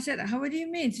 I said, what do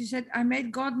you mean? She said, I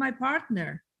made God my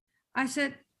partner. I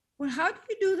said, well, how do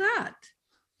you do that?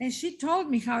 And she told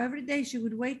me how every day she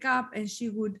would wake up and she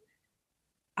would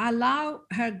allow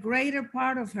her greater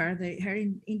part of her, her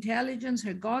intelligence,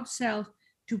 her God self,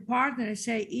 to partner and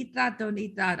say, eat that, don't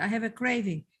eat that. I have a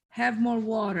craving. Have more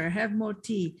water, have more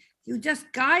tea. You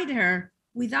just guide her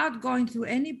without going through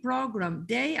any program,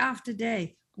 day after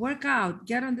day. Work out,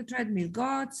 get on the treadmill, go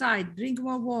outside, drink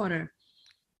more water.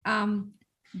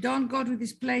 Don't go to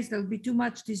this place, there'll be too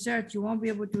much dessert, you won't be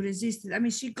able to resist it. I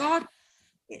mean, she got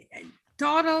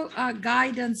total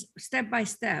guidance step by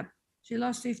step. She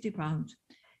lost 50 pounds.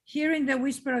 Hearing the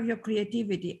whisper of your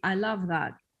creativity, I love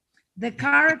that. The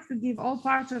courage to give all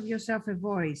parts of yourself a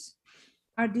voice.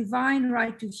 Our divine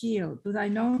right to heal, to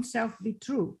thine own self be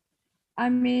true. I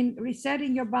mean,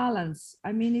 resetting your balance.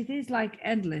 I mean, it is like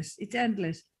endless. It's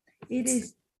endless. It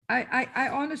is, I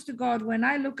honest to God, when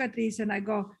I look at this and I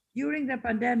go, during the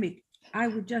pandemic, I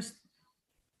would just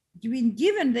been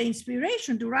given the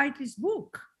inspiration to write this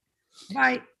book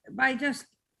by just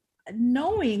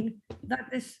knowing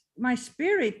that my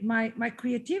spirit, my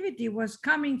creativity was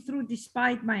coming through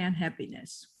despite my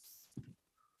unhappiness.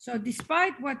 So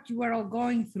despite what you are all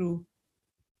going through,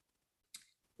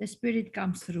 the spirit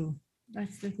comes through.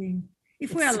 That's the thing.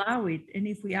 If we allow it and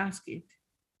if we ask it.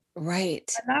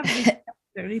 Right. I love this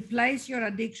chapter. Replace your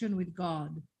addiction with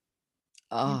God.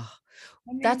 Oh,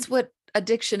 that's what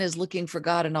addiction is, looking for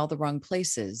God in all the wrong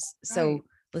places. So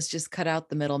let's just cut out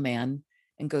the middleman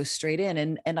and go straight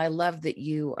in. And I love that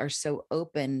you are so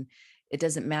open. It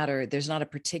doesn't matter. There's not a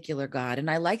particular God.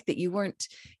 And I like that you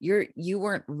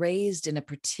weren't raised in a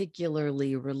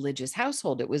particularly religious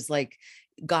household. It was like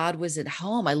God was at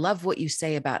home. I love what you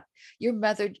say about your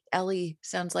mother. Ellie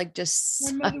sounds like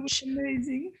just my mother was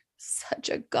amazing. Such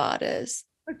a goddess.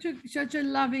 Such a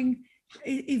loving,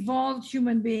 evolved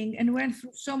human being, and went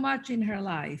through so much in her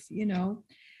life,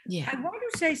 Yeah. I want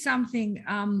to say something,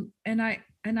 and I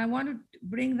want to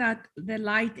bring the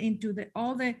light into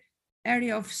all the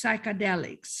area of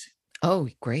psychedelics. Oh,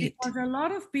 great. Because a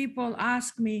lot of people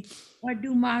ask me, I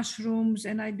do mushrooms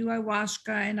and I do ayahuasca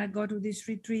and I go to these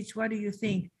retreats. What do you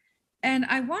think? And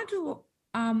I want to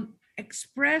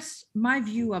express my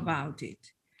view about it.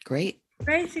 Great.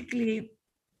 Basically,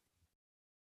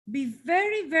 be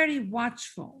very, very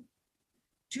watchful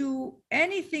to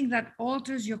anything that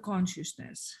alters your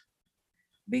consciousness,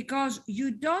 because you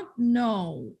don't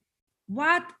know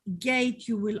what gate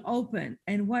you will open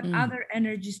and what other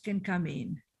energies can come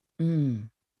in.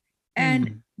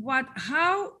 And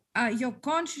how your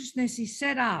consciousness is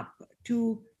set up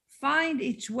to find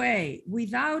its way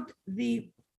without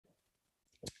the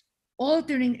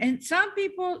altering. And some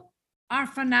people are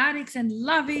fanatics and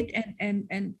love it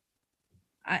and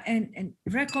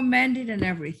recommend it and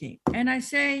everything. And I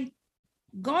say,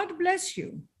 God bless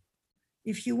you.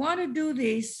 If you want to do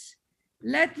this,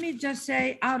 let me just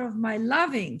say, out of my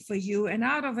loving for you and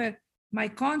out of my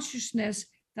consciousness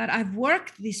that I've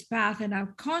worked this path and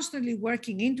I'm constantly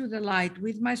working into the light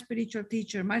with my spiritual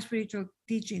teacher, my spiritual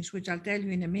teachings, which I'll tell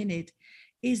you in a minute,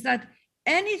 is that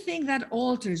anything that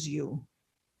alters you,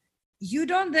 you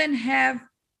don't then have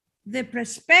the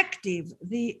perspective,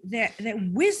 the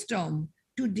wisdom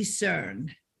to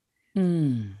discern,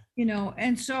 and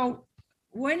so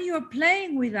when you're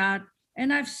playing with that,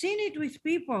 and I've seen it with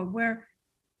people where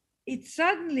it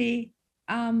suddenly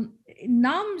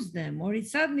numbs them, or it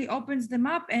suddenly opens them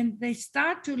up, and they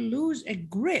start to lose a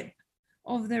grip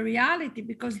of the reality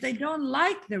because they don't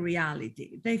like the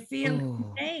reality. They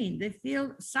feel pain, they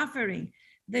feel suffering,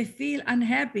 they feel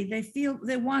unhappy,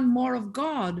 they want more of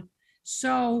God.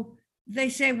 So they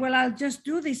say, well, I'll just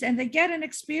do this, and they get an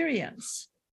experience.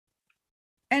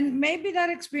 And maybe that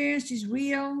experience is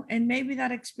real, and maybe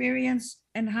that experience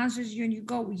enhances you, and you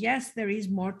go, yes, there is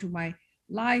more to my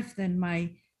life than my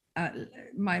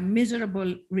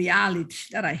miserable reality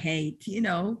that I hate,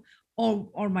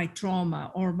 or my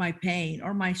trauma, or my pain,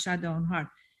 or my shutdown heart.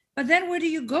 But then where do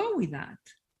you go with that?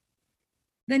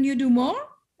 Then you do more,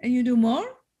 and you do more,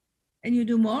 and you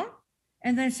do more,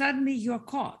 and then suddenly you're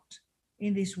caught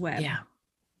in this web.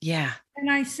 Yeah. And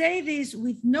I say this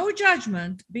with no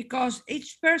judgment because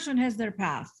each person has their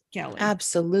path, Kelly.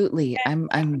 Absolutely. And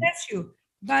bless you.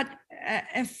 But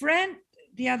a friend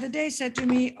the other day said to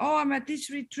me, oh, I'm at this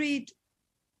retreat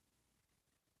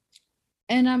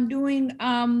and I'm doing,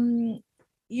 ayahuasca,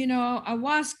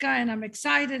 and I'm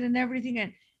excited and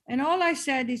everything. And all I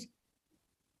said is,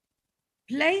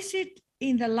 place it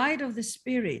in the light of the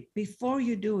spirit before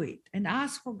you do it, and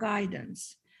ask for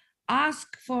guidance.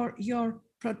 Ask for your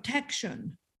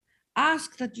protection.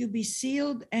 Ask that you be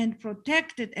sealed and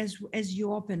protected as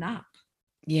you open up.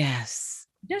 Yes.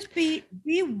 Just be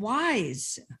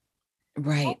wise.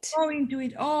 Right. Don't go into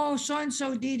it, oh,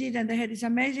 so-and-so did it and they had this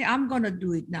amazing, I'm going to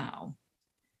do it now.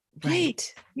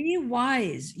 Please, be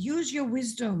wise. Use your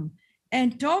wisdom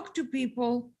and talk to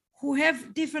people who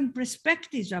have different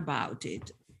perspectives about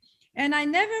it. And I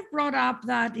never brought up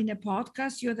that in a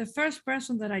podcast. You're the first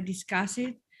person that I discuss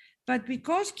it. But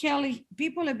because, Kelly,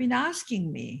 people have been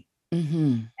asking me,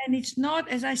 and it's not,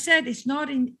 as I said, it's not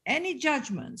in any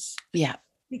judgments. Yeah.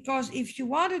 Because if you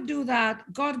want to do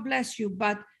that, God bless you,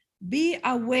 but be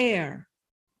aware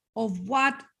of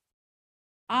what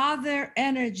other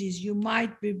energies you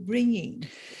might be bringing,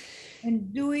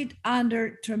 and do it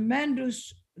under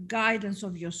tremendous guidance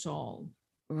of your soul.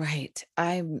 Right.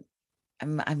 I'm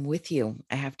with you,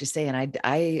 I have to say, and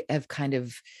I have kind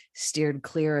of steered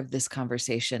clear of this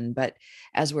conversation, but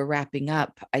as we're wrapping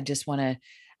up, I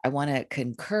want to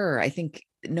concur. I think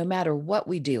no matter what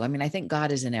we do, I mean, I think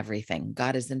God is in everything.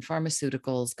 God is in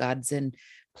pharmaceuticals, God's in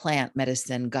plant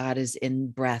medicine, God is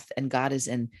in breath, and God is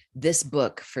in this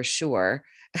book for sure,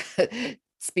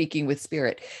 speaking with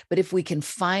spirit. But if we can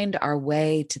find our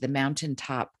way to the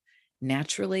mountaintop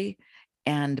naturally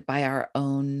and by our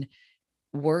own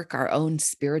work, our own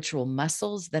spiritual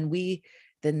muscles, then we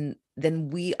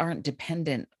aren't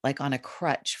dependent like on a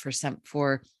crutch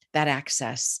for that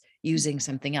access using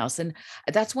something else. And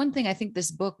that's one thing I think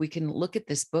this book, we can look at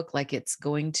this book like it's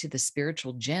going to the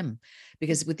spiritual gym,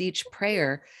 because with each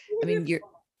prayer, I mean,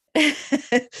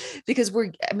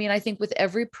 I think with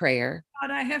every prayer.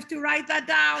 God, I have to write that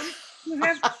down. You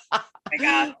have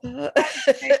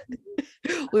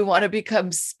we want to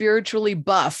become spiritually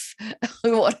buff.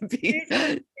 We want to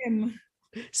be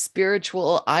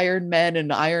spiritual iron men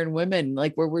and iron women,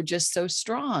 like where we're just so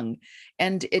strong.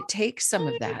 And it takes some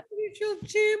of that.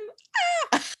 Jim.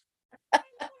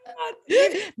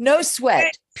 No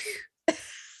sweat.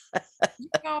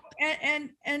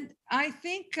 And I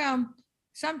think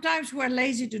sometimes we're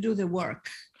lazy to do the work,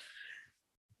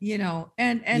 so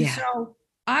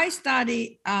I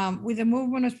study with the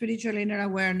Movement of Spiritual Inner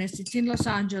Awareness. It's in Los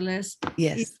Angeles.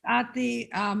 Yes. It's at the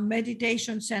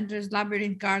meditation centers,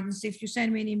 Labyrinth Gardens. If you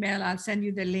send me an email, I'll send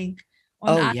you the link.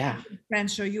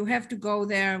 Spencer, you have to go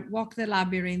there, walk the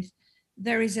labyrinth.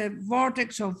 There is a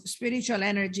vortex of spiritual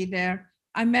energy there.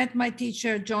 I met my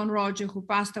teacher, John Roger, who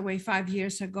passed away 5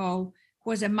 years ago,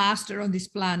 who was a master on this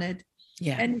planet.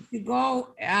 Yeah. And if you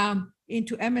go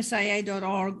into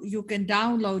msia.org, you can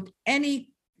download any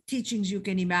teachings you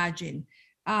can imagine,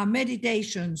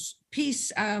 meditations,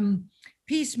 peace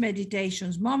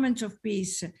meditations, moments of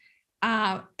peace,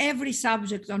 every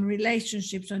subject on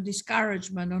relationships, on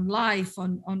discouragement, on life,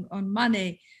 on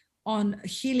money, on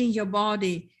healing your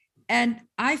body. And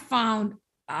I found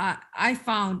a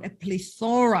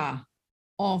plethora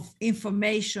of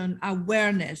information,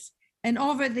 awareness. And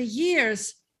over the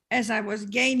years, as I was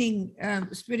gaining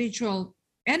spiritual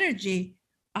energy,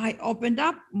 I opened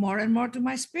up more and more to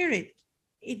my spirit.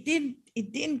 It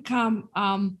didn't come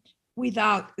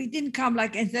it didn't come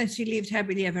like, and then she lived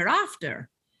happily ever after.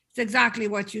 It's exactly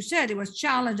what you said. It was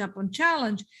challenge upon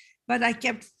challenge, but I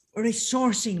kept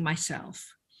resourcing myself.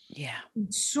 Yeah.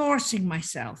 Sourcing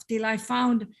myself till I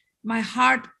found my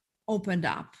heart opened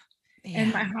up. Yeah.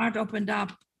 And my heart opened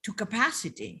up to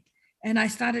capacity. And I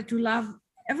started to love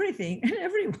everything and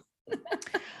everyone.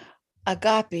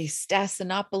 Agape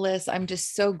Stassinopoulos, I'm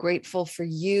just so grateful for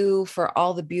you, for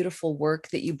all the beautiful work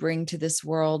that you bring to this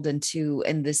world and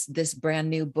this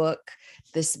brand new book,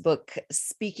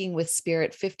 Speaking with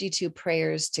Spirit, 52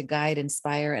 Prayers to Guide,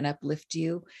 Inspire, and Uplift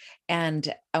You.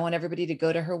 And I want everybody to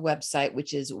go to her website,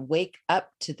 which is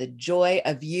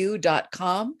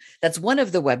wakeuptothejoyofyou.com. That's one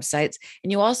of the websites.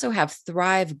 And you also have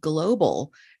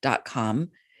thriveglobal.com.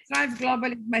 Thrive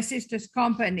Global is my sister's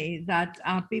company that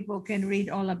people can read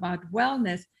all about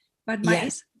wellness. But my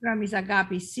Instagram is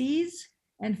Agape Sees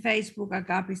and Facebook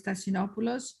Agape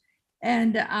Stassinopoulos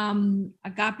and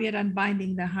Agape at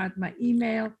Unbinding the Heart, my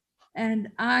email. And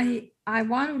I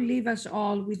want to leave us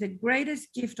all with the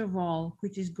greatest gift of all,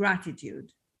 which is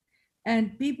gratitude.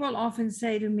 And people often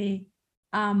say to me,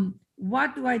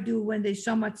 what do I do when there's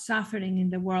so much suffering in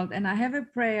the world? And I have a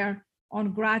prayer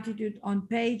on gratitude on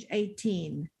page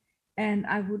 18. And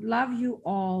I would love you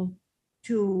all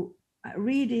to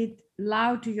read it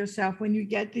loud to yourself when you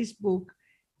get this book.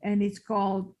 And it's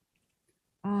called,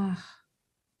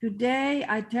 Today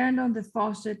I turned on the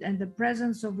faucet and the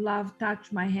presence of love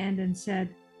touched my hand and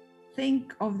said,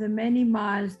 think of the many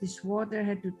miles this water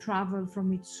had to travel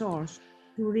from its source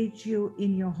to reach you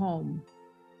in your home.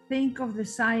 Think of the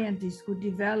scientists who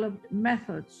developed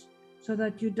methods so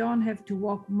that you don't have to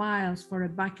walk miles for a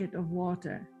bucket of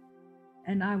water.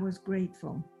 And I was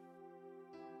grateful.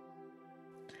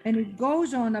 And it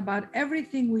goes on about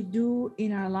everything we do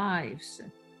in our lives.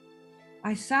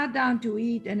 I sat down to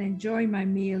eat and enjoy my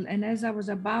meal, and as I was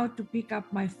about to pick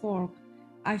up my fork,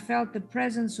 I felt the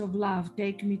presence of love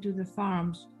take me to the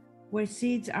farms where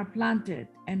seeds are planted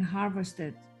and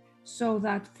harvested so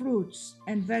that fruits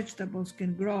and vegetables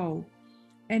can grow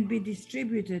and be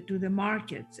distributed to the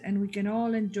markets, and we can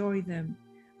all enjoy them.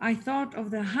 I thought of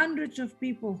the hundreds of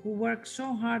people who work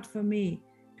so hard for me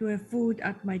to have food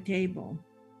at my table,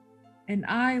 and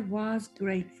I was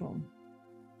grateful.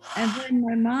 And then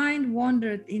my mind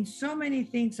wandered in so many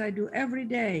things I do every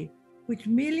day, which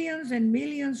millions and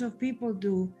millions of people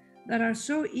do, that are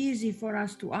so easy for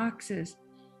us to access.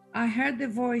 I heard the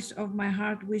voice of my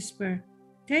heart whisper,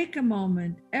 take a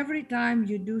moment every time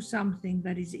you do something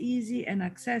that is easy and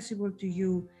accessible to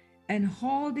you, and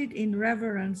hold it in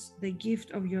reverence, the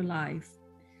gift of your life.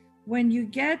 When you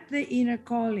get the inner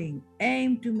calling,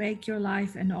 aim to make your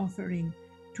life an offering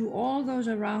to all those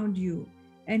around you,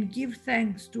 and give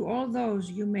thanks to all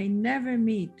those you may never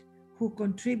meet who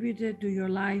contributed to your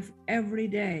life every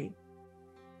day.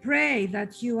 Pray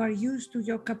that you are used to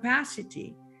your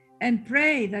capacity, and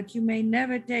pray that you may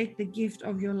never take the gift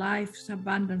of your life's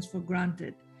abundance for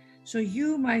granted. So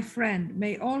you, my friend,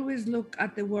 may always look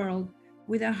at the world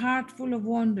with a heart full of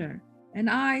wonder and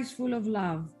eyes full of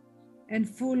love and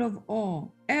full of awe.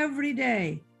 Every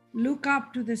day, look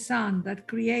up to the sun that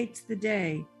creates the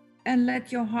day, and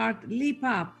let your heart leap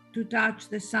up to touch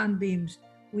the sunbeams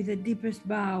with the deepest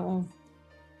bow of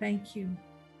thank you,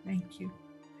 thank you,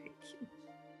 thank you.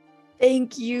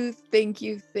 Thank you, thank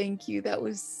you, thank you. That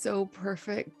was so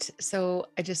perfect. So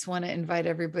I just want to invite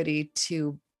everybody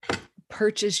to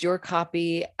purchase your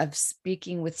copy of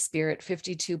Speaking with Spirit,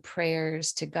 52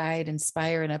 Prayers to Guide,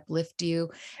 Inspire, and Uplift You.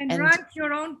 And write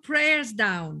your own prayers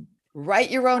down.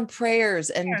 Write your own prayers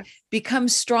and become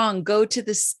strong. Go to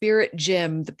the spirit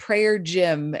gym, the prayer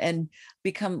gym, and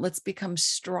let's become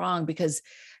strong, because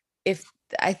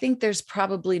I think there's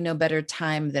probably no better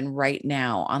time than right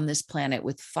now on this planet,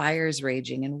 with fires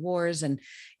raging and wars and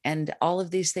all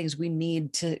of these things. We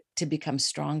need to become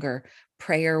stronger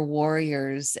prayer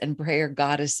warriors and prayer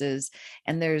goddesses.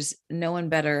 And there's no one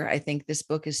better. I think this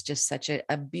book is just such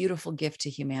a beautiful gift to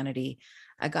humanity.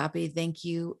 Agape, thank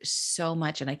you so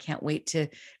much. And I can't wait to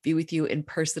be with you in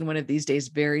person one of these days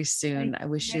very soon. I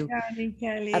wish you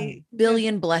a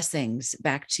billion blessings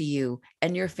back to you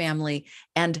and your family.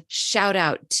 And shout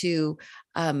out to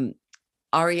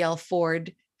Ariel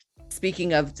Ford,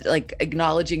 speaking of like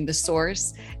acknowledging the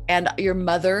source, and your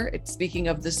mother, speaking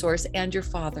of the source, and your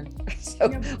father. So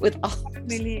with all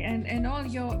family and all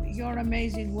your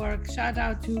amazing work. Shout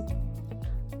out to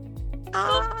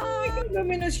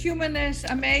Luminous Humanist,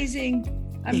 amazing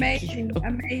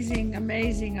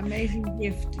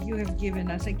gift you have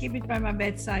given us. I keep it by my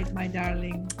bedside, my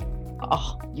darling.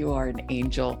 Oh, you are an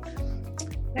angel.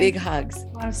 Big you hugs.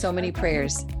 much. So many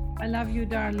prayers. I love you,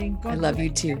 darling. I love you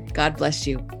too. God bless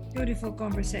you. Beautiful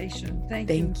conversation.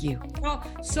 Thank you. Oh,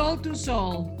 soul to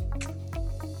soul.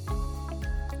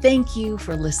 Thank you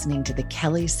for listening to the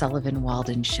Kelly Sullivan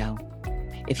Walden Show.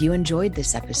 If you enjoyed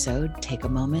this episode, take a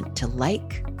moment to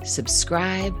like,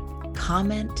 subscribe,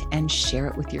 comment, and share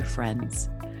it with your friends.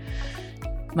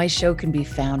 My show can be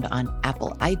found on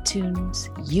Apple iTunes,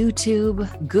 YouTube,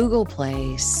 Google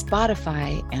Play,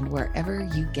 Spotify, and wherever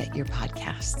you get your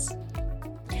podcasts.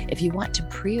 If you want to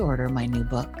pre-order my new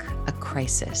book, A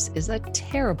Crisis is a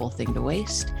Terrible Thing to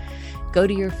Waste, go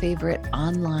to your favorite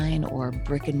online or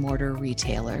brick and mortar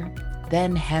retailer,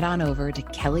 then head on over to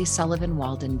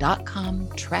kellysullivanwalden.com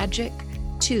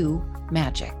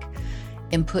tragic2magic.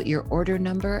 Input your order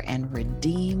number and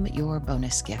redeem your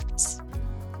bonus gifts.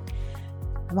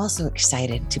 I'm also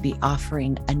excited to be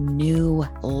offering a new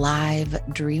live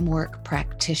DreamWork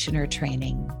practitioner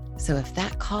training. So if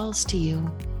that calls to you,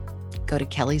 go to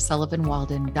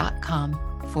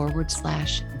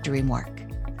kellysullivanwalden.com/dreamwork.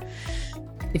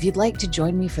 If you'd like to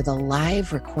join me for the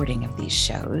live recording of these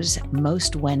shows,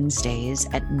 most Wednesdays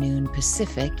at noon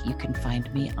Pacific, you can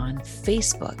find me on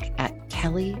Facebook at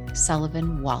Kelly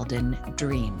Sullivan Walden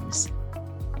Dreams.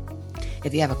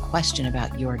 If you have a question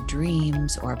about your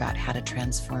dreams or about how to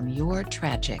transform your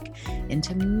tragic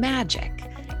into magic,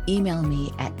 email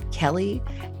me at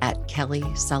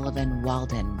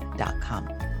kelly@kellysullivanwalden.com.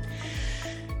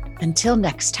 Until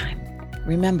next time,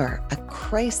 remember, a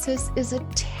crisis is a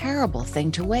terrible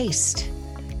thing to waste.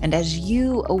 And as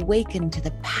you awaken to the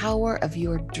power of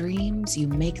your dreams, you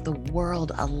make the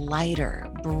world a lighter,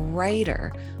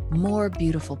 brighter, more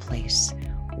beautiful place,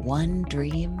 one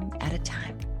dream at a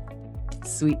time.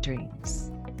 Sweet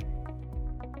dreams.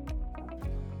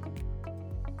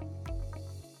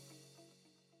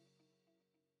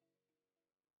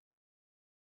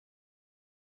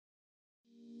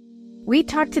 We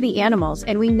talk to the animals,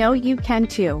 and we know you can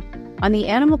too. On the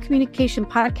Animal Communication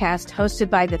Podcast, hosted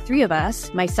by the three of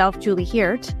us, myself, Julie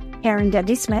Hiert, Karen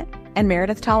Dudley-Smith, and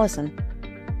Meredith Tollison,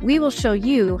 we will show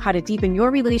you how to deepen your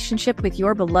relationship with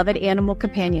your beloved animal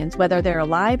companions, whether they're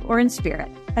alive or in spirit.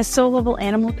 As soul-level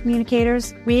animal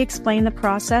communicators, we explain the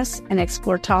process and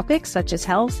explore topics such as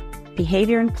health,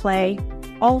 behavior, and play,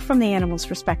 all from the animal's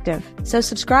perspective. So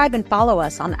subscribe and follow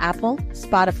us on Apple,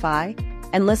 Spotify,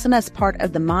 and listen as part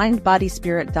of the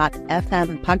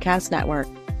MindBodySpirit.fm podcast network.